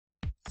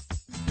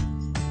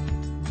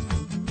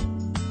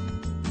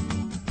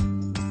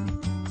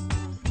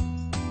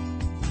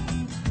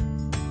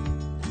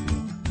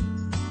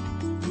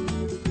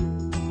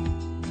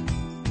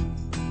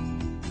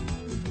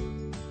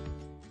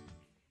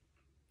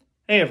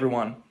Hey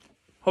everyone,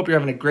 hope you're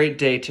having a great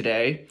day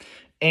today,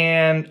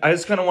 and I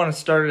just kind of want to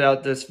start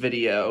out this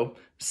video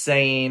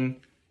saying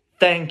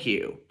thank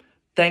you.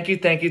 Thank you,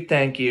 thank you,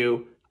 thank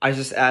you. I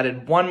just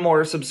added one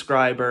more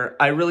subscriber.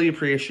 I really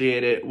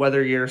appreciate it,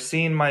 whether you're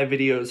seeing my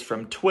videos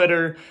from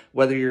Twitter,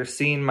 whether you're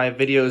seeing my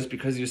videos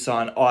because you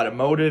saw an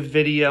automotive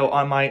video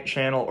on my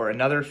channel or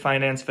another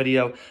finance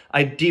video.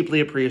 I deeply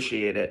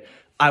appreciate it.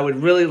 I would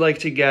really like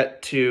to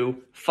get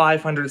to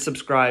 500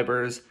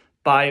 subscribers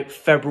by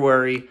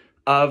February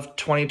of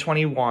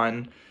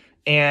 2021,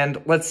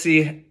 and let's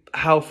see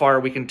how far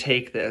we can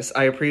take this.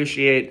 I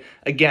appreciate,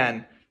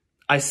 again,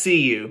 I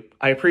see you.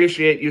 I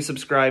appreciate you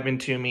subscribing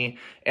to me,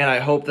 and I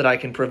hope that I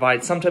can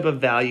provide some type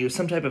of value,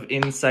 some type of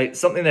insight,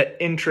 something that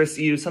interests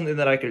you, something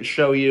that I could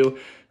show you,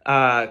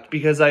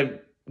 because I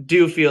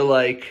do feel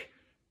like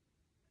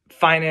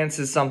finance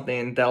is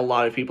something that a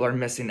lot of people are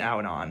missing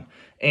out on.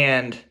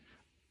 And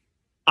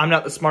I'm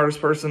not the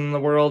smartest person in the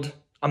world.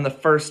 I'm the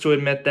first to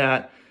admit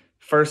that.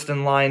 First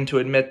in line to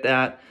admit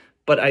that,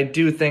 but I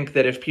do think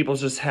that if people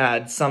just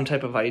had some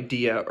type of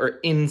idea or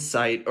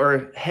insight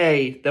or,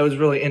 hey, that was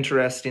really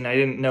interesting, I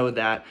didn't know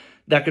that,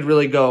 that could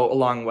really go a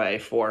long way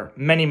for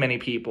many, many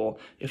people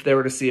if they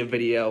were to see a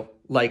video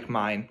like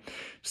mine.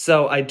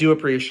 So I do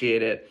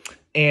appreciate it.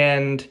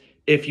 And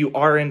if you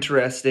are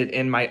interested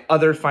in my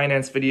other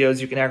finance videos,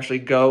 you can actually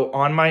go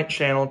on my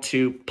channel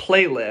to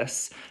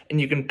playlists, and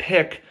you can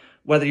pick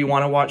whether you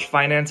want to watch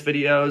finance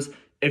videos.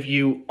 If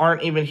you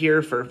aren't even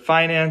here for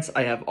finance,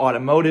 I have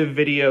automotive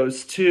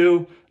videos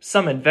too,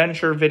 some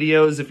adventure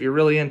videos if you're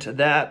really into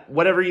that.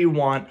 Whatever you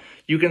want,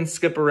 you can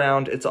skip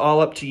around. It's all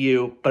up to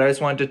you, but I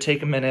just wanted to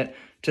take a minute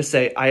to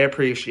say I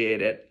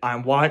appreciate it.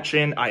 I'm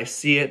watching, I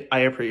see it, I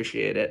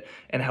appreciate it.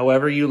 And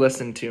however you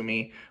listen to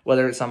me,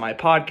 whether it's on my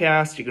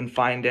podcast, you can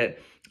find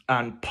it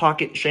on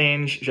Pocket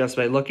Change just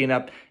by looking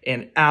up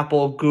in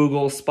Apple,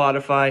 Google,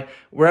 Spotify,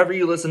 wherever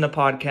you listen to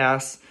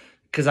podcasts.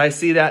 Because I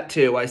see that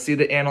too. I see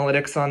the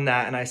analytics on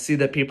that, and I see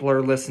that people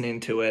are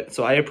listening to it.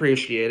 So I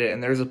appreciate it,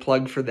 and there's a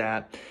plug for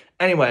that.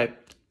 Anyway,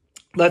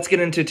 let's get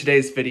into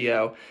today's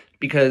video,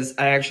 because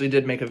I actually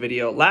did make a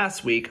video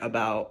last week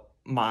about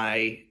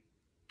my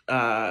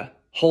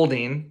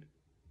holding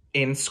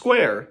in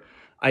Square.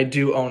 I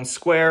do own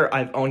Square.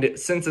 I've owned it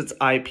since its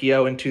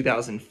IPO in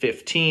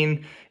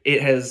 2015.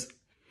 It has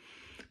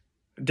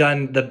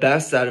done the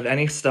best out of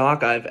any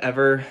stock I've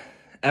ever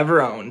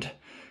owned.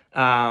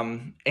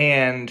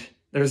 And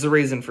there's a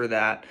reason for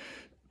that,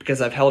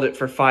 because I've held it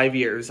for 5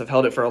 years. I've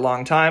held it for a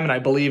long time, and I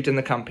believed in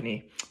the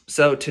company.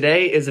 So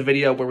today is a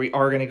video where we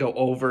are going to go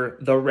over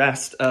the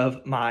rest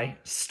of my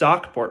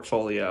stock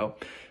portfolio.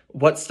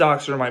 What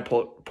stocks are in my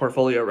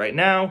portfolio right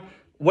now?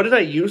 What did I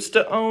used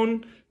to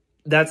own?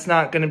 That's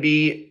not going to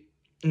be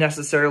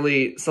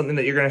necessarily something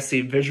that you're going to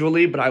see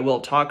visually, but I will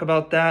talk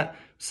about that.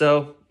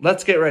 So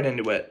let's get right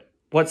into it.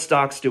 What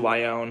stocks do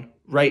I own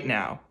right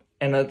now?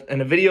 In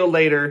a video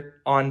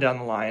later on down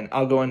the line,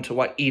 I'll go into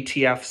what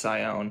ETFs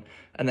I own,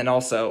 and then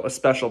also a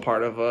special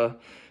part of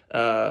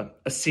a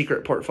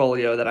secret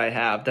portfolio that I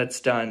have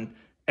that's done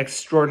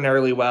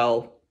extraordinarily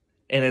well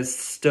and has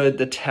stood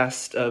the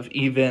test of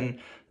even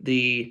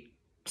the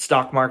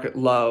stock market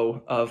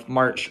low of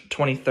March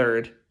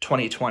 23rd,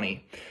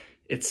 2020.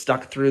 It's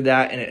stuck through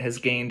that, and it has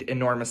gained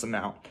enormous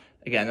amount.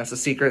 Again, that's a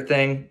secret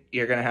thing.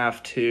 You're going to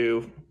have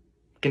to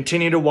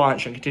continue to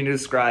watch and continue to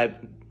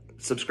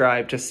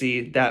subscribe to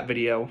see that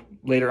video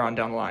later on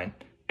down the line.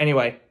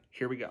 Anyway,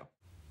 here we go.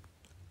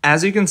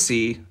 As you can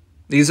see,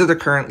 these are the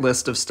current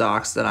list of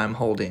stocks that I'm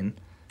holding,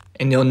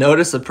 and you'll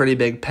notice a pretty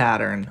big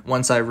pattern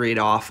once I read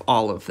off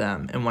all of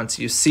them and once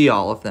you see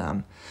all of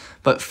them.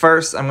 But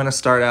first, I'm going to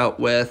start out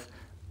with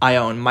I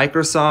own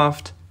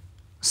Microsoft,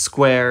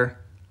 Square,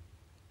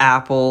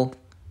 Apple,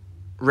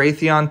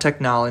 Raytheon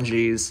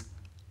Technologies,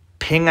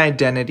 Ping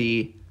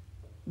Identity,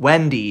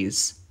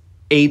 Wendy's,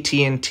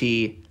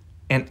 AT&T,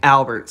 and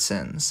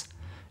Albertsons.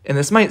 And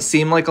this might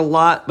seem like a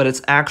lot, but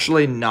it's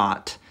actually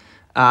not.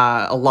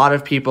 A lot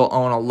of people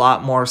own a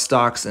lot more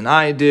stocks than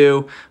I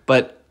do,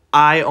 but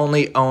I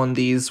only own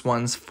these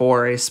ones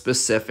for a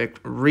specific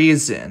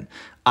reason.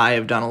 I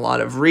have done a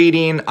lot of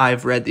reading.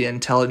 I've read The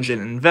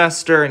Intelligent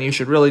Investor, and you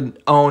should really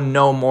own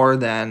no more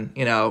than,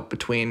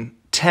 between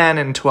 10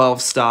 and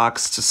 12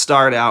 stocks to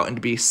start out and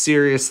to be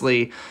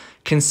seriously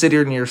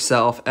considering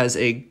yourself as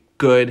a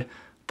good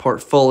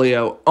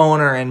portfolio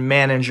owner and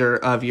manager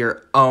of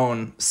your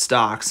own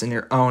stocks and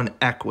your own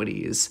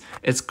equities.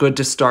 It's good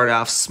to start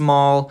off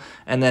small,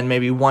 and then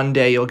maybe one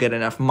day you'll get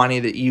enough money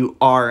that you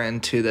are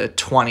into the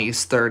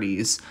 20s,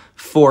 30s,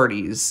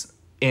 40s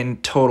in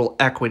total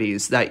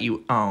equities that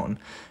you own.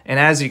 And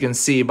as you can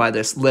see by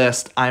this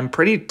list, I'm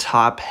pretty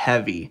top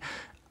heavy.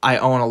 I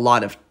own a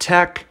lot of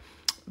tech,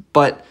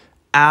 but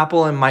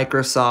Apple and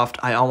Microsoft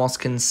I almost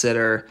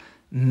consider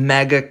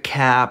mega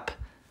cap,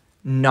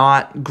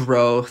 not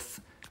growth,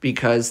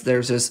 because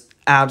there's just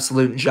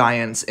absolute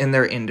giants in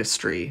their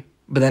industry.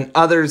 But then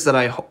others that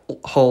I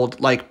hold,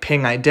 like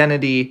Ping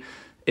Identity,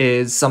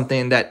 is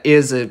something that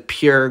is a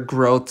pure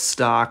growth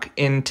stock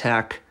in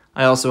tech,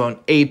 I also own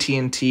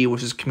AT&T,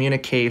 which is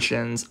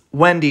communications,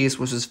 Wendy's,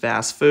 which is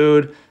fast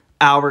food,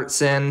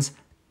 Albertsons,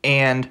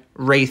 and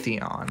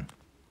Raytheon.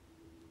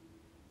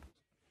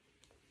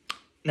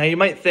 Now, you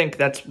might think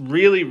that's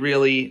really,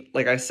 really,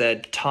 like I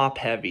said, top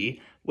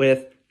heavy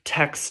with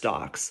tech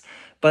stocks,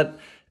 but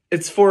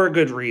it's for a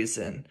good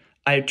reason.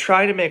 I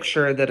try to make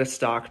sure that a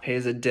stock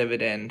pays a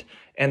dividend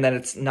and that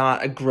it's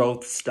not a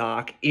growth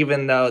stock,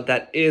 even though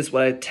that is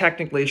what I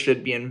technically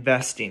should be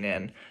investing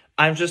in.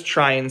 I'm just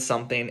trying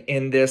something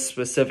in this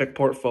specific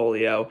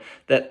portfolio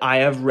that I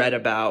have read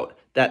about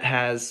that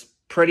has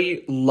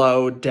pretty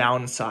low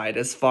downside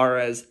as far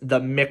as the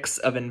mix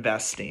of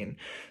investing.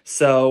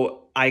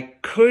 So I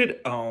could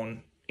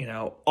own,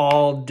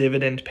 all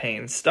dividend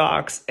paying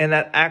stocks, and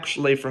that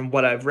actually, from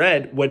what I've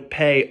read, would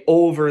pay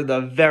over the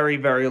very,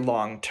 very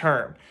long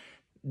term.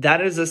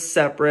 That is a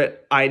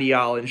separate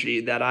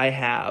ideology that I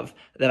have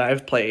that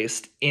I've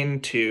placed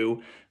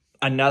into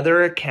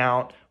another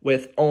account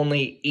with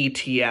only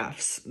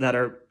ETFs that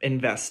are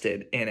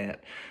invested in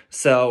it.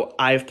 So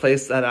I've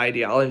placed that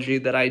ideology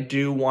that I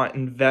do want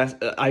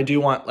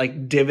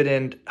like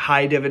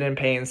high dividend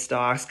paying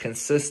stocks,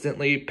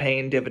 consistently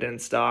paying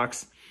dividend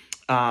stocks,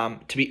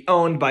 to be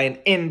owned by an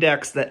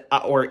index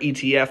or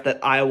ETF that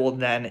I will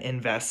then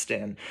invest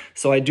in.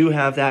 So I do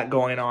have that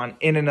going on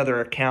in another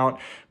account,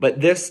 but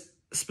this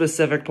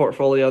specific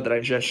portfolio that I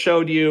just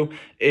showed you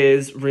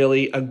is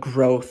really a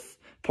growth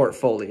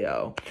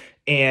portfolio.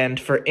 And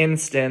for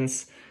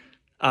instance,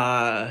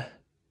 up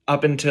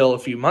until a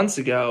few months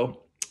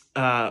ago,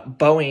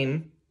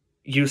 Boeing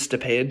used to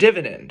pay a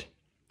dividend.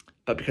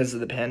 But because of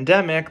the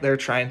pandemic, they're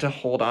trying to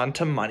hold on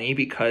to money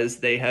because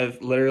they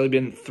have literally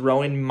been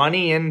throwing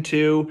money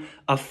into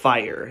a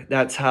fire.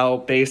 That's how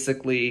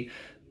basically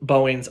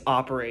Boeing's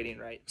operating,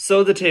 right?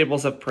 So the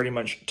tables have pretty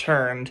much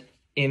turned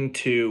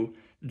into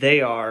they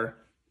are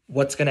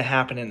what's going to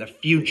happen in the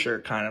future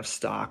kind of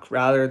stock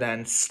rather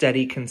than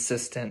steady,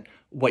 consistent,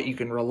 what you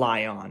can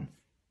rely on.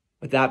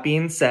 With that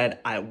being said,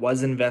 I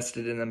was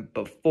invested in them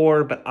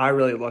before, but I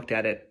really looked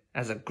at it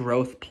as a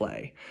growth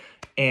play.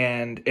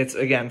 And it's,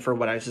 again, for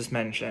what I just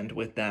mentioned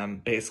with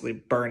them basically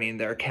burning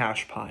their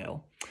cash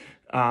pile.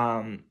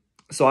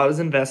 So I was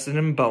invested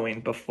in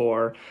Boeing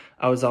before.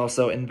 I was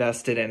also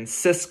invested in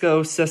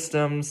Cisco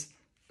Systems.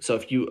 So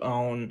if you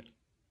own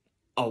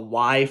a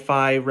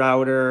Wi-Fi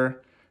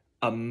router,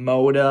 a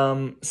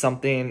modem,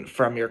 something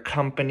from your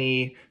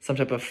company, some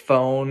type of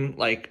phone,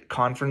 like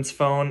conference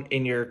phone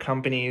in your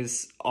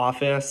company's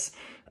office,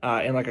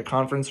 in like a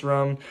conference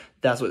room,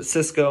 that's what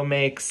Cisco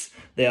makes.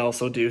 They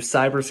also do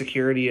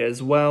cybersecurity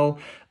as well.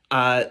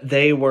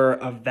 They were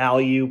a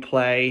value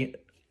play,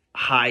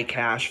 high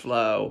cash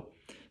flow,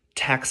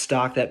 tech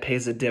stock that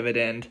pays a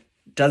dividend.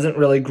 Doesn't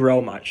really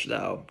grow much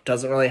though.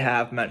 Doesn't really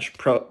have much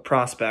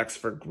prospects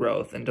for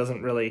growth and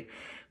doesn't really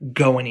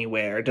go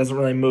anywhere. It doesn't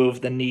really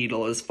move the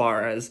needle as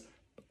far as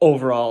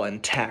overall in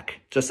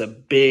tech. Just a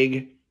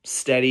big,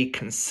 steady,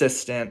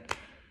 consistent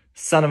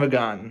son of a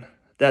gun.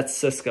 That's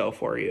Cisco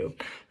for you.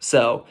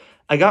 So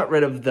I got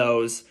rid of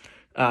those.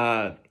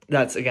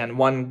 That's, again,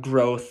 one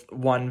growth,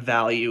 one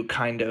value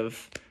kind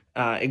of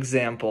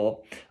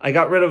example. I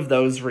got rid of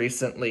those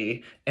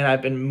recently, and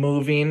I've been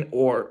moving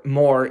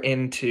more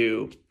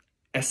into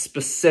a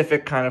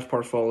specific kind of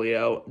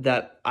portfolio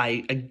that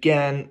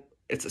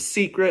it's a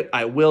secret.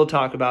 I will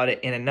talk about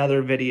it in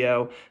another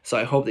video, so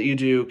I hope that you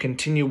do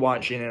continue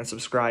watching and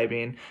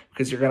subscribing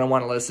because you're going to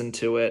want to listen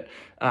to it.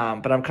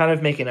 But I'm kind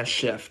of making a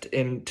shift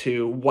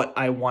into what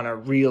I want to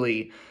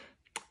really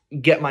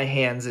get my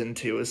hands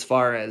into as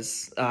far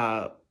as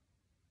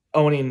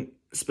owning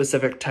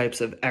specific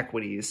types of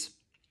equities.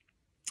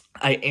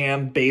 I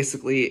am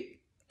basically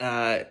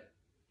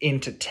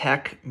into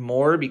tech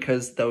more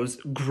because those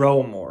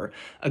grow more.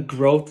 A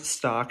growth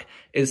stock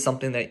is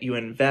something that you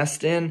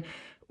invest in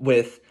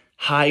with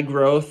high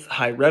growth,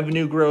 high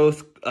revenue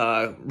growth,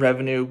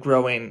 revenue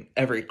growing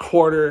every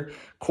quarter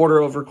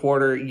over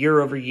quarter, year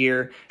over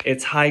year.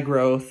 It's high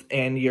growth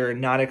and you're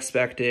not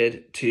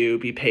expected to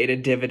be paid a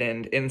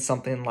dividend in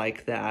something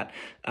like that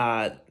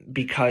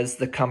because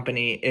the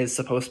company is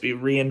supposed to be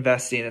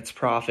reinvesting its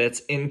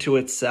profits into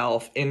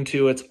itself,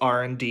 into its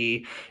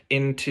R&D,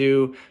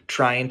 into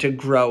trying to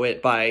grow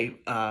it by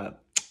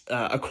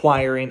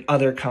acquiring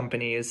other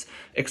companies,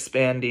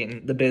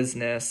 expanding the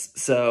business.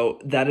 So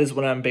that is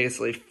what I'm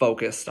basically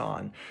focused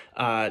on.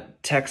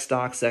 Tech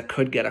stocks that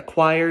could get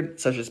acquired,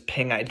 such as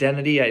Ping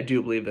Identity. I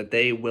do believe that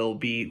they will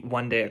be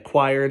one day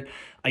acquired.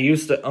 I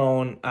used to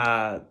own,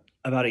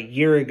 about a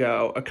year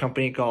ago, a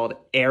company called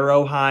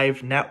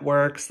Aerohive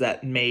Networks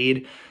that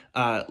made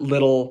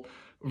little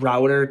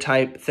router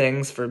type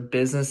things for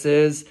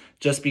businesses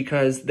just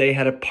because they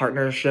had a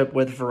partnership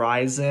with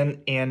Verizon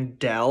and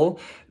Dell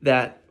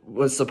that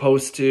was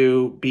supposed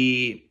to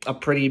be a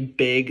pretty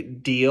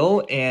big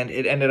deal, and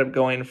it ended up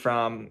going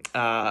from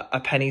a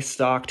penny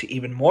stock to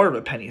even more of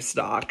a penny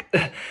stock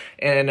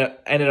and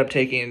ended up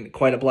taking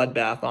quite a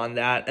bloodbath on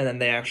that. And then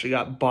they actually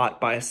got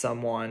bought by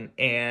someone,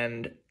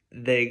 and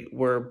they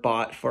were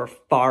bought for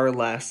far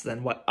less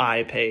than what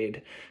I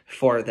paid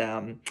for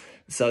them.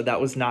 So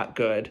that was not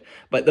good.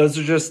 But those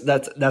are just,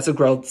 that's a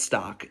growth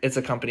stock. It's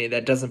a company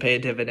that doesn't pay a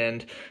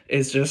dividend,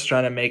 is just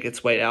trying to make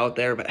its way out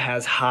there, but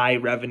has high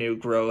revenue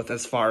growth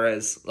as far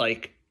as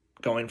like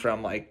going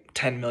from like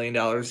 $10 million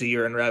a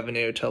year in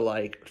revenue to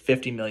like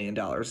 $50 million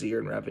a year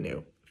in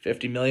revenue.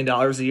 $50 million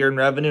a year in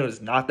revenue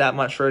is not that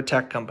much for a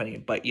tech company,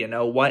 but you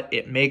know what?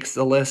 It makes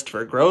the list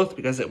for growth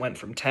because it went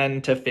from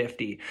 10 to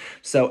 50.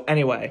 So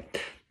anyway,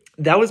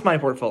 that was my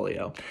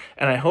portfolio.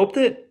 And I hope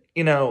that,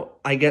 you know,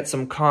 I get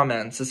some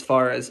comments as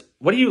far as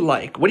what do you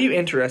like? What are you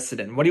interested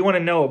in? What do you want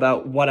to know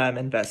about what I'm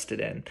invested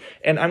in?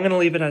 And I'm going to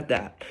leave it at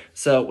that.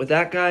 So with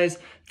that, guys,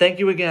 thank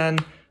you again.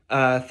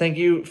 Thank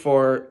you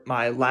for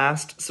my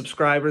last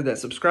subscriber that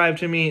subscribed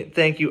to me.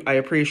 Thank you. I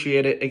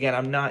appreciate it. Again,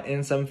 I'm not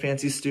in some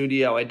fancy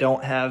studio. I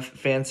don't have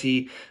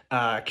fancy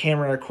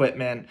camera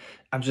equipment.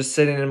 I'm just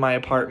sitting in my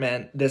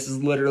apartment. This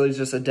is literally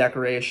just a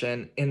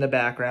decoration in the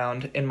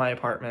background in my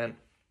apartment.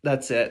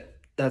 That's it.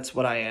 That's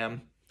what I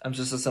am. I'm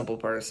just a simple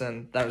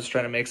person that was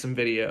trying to make some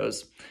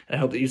videos. And I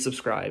hope that you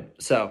subscribe.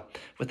 So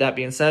with that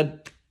being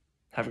said,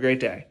 have a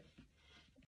great day.